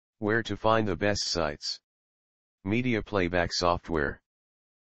Where to find the best sites. Media playback software.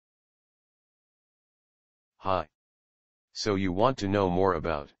 Hi. So you want to know more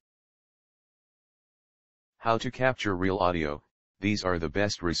about how to capture real audio? These are the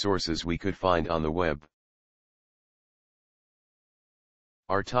best resources we could find on the web.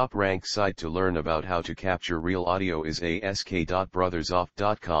 Our top-ranked site to learn about how to capture real audio is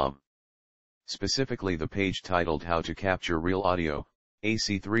ask.brothersoft.com. Specifically the page titled How to Capture Real Audio,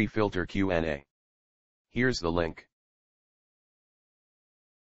 AC3 Filter Q&A. Here's the link.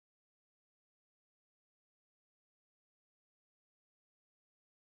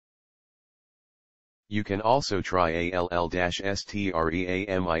 You can also try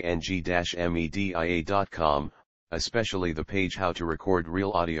all-streaming-media.com, especially the page How to Record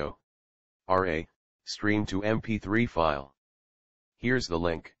Real Audio. RA, Stream to MP3 file. Here's the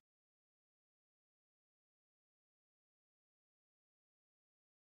link.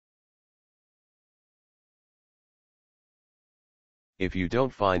 If you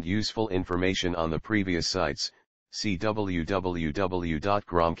don't find useful information on the previous sites, see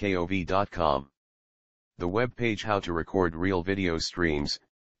www.gromkov.com. The web page How to Record Real Video Streams,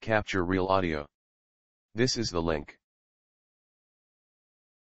 Capture Real Audio. This is the link.